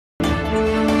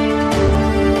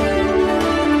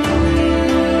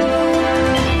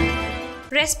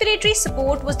respiratory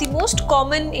support was the most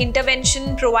common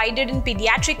intervention provided in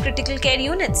pediatric critical care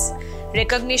units.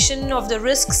 Recognition of the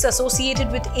risks associated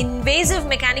with invasive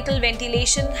mechanical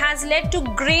ventilation has led to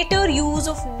greater use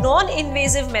of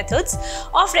non-invasive methods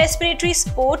of respiratory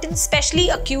support in specially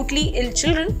acutely ill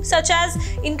children, such as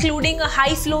including a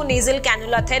high-flow nasal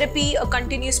cannula therapy, a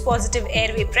continuous positive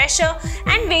airway pressure,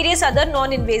 and various other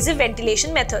non-invasive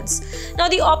ventilation methods. Now,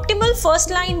 the optimal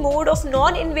first-line mode of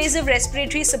non-invasive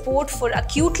respiratory support for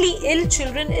acutely ill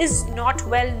children is not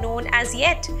well known as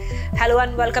yet. Hello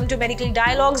and welcome to Medical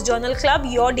Dialogues Journal Club,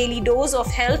 your daily dose of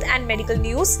health and medical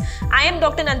news. I am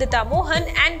Dr. Nandita Mohan,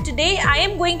 and today I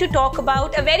am going to talk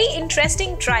about a very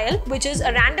interesting trial, which is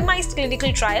a randomized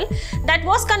clinical trial that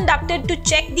was conducted to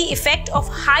check the effect of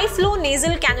high-flow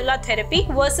nasal cannula therapy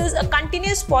versus a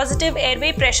continuous positive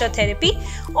airway pressure therapy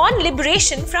on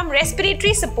liberation from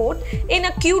respiratory support in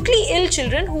acutely ill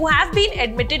children who have been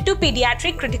admitted to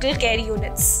pediatric critical care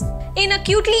units. In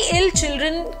acutely ill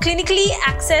children clinically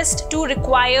accessed to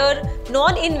require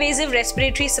non-invasive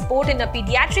respiratory support in a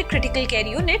pediatric critical care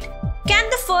unit, can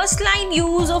the first-line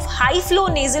use of high-flow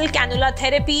nasal cannula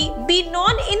therapy be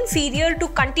non-inferior to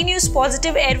continuous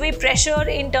positive airway pressure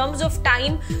in terms of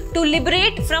time to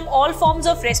liberate from all forms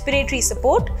of respiratory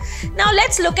support? Now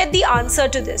let's look at the answer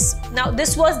to this. Now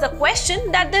this was the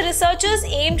question that the researchers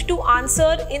aimed to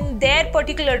answer in their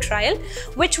particular trial,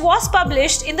 which was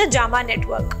published in the JAMA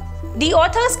network. The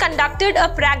authors conducted a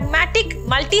pragmatic,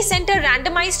 multi-center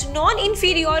randomized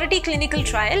non-inferiority clinical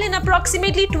trial in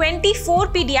approximately 24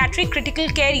 pediatric critical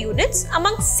care units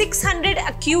among 600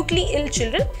 acutely ill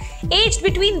children aged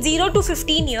between 0 to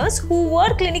 15 years who were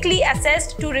clinically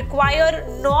assessed to require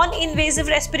non-invasive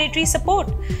respiratory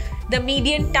support. The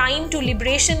median time to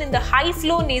liberation in the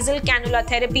high-flow nasal cannula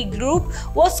therapy group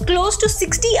was close to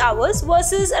 60 hours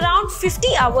versus around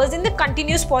 50 hours in the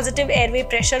continuous positive airway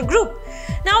pressure group.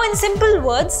 Now, in simple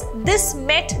words, this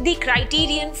met the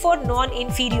criterion for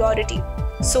non-inferiority.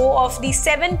 So, of the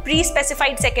 7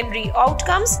 pre-specified secondary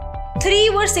outcomes,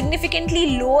 3 were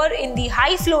significantly lower in the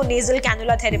high-flow nasal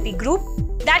cannula therapy group.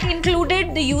 That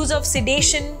included the use of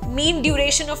sedation, mean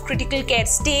duration of critical care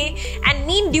stay, and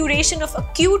mean duration of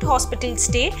acute hospital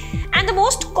stay, and the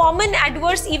most common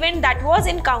adverse event that was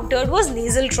encountered was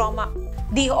nasal trauma.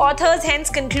 The authors hence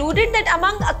concluded that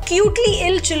among acutely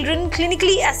ill children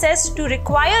clinically assessed to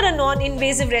require a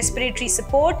non-invasive respiratory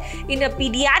support in a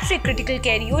pediatric critical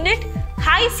care unit,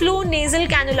 high-flow nasal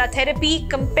cannula therapy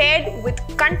compared with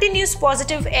continuous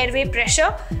positive airway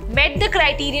pressure met the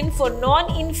criterion for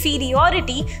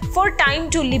non-inferiority for time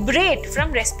to liberate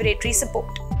from respiratory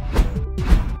support.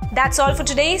 That's all for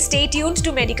today. Stay tuned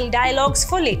to Medical Dialogues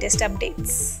for latest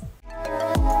updates.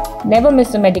 Never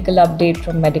miss a medical update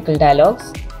from Medical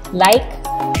Dialogues. Like,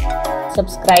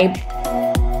 subscribe,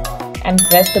 and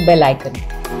press the bell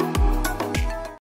icon.